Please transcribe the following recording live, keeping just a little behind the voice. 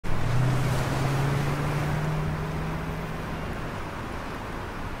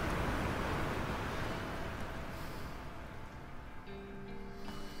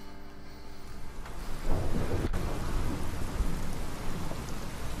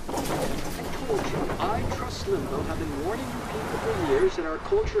culture. I trust Limbo have been warning you people for years that our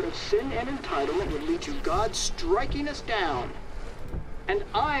culture of sin and entitlement would lead to God striking us down. And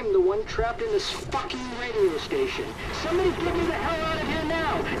I'm the one trapped in this fucking radio station. Somebody get me the hell out of here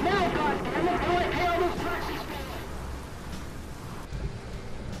now! Now, goddammit, how do I pay all those taxes?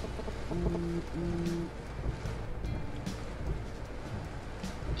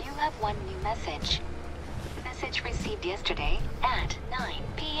 You have one new message. Message received yesterday at 9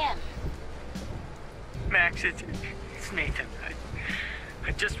 p.m. Max, it's Nathan.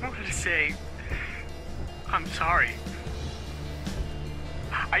 I just wanted to say I'm sorry.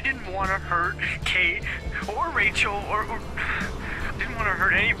 I didn't want to hurt Kate or Rachel or I didn't want to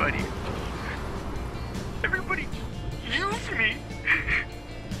hurt anybody. Everybody used me.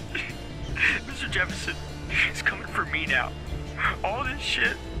 Mr. Jefferson is coming for me now. All this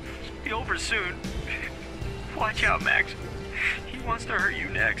shit will be over soon. Watch out, Max. He wants to hurt you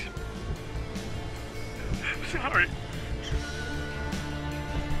next. I'm sorry.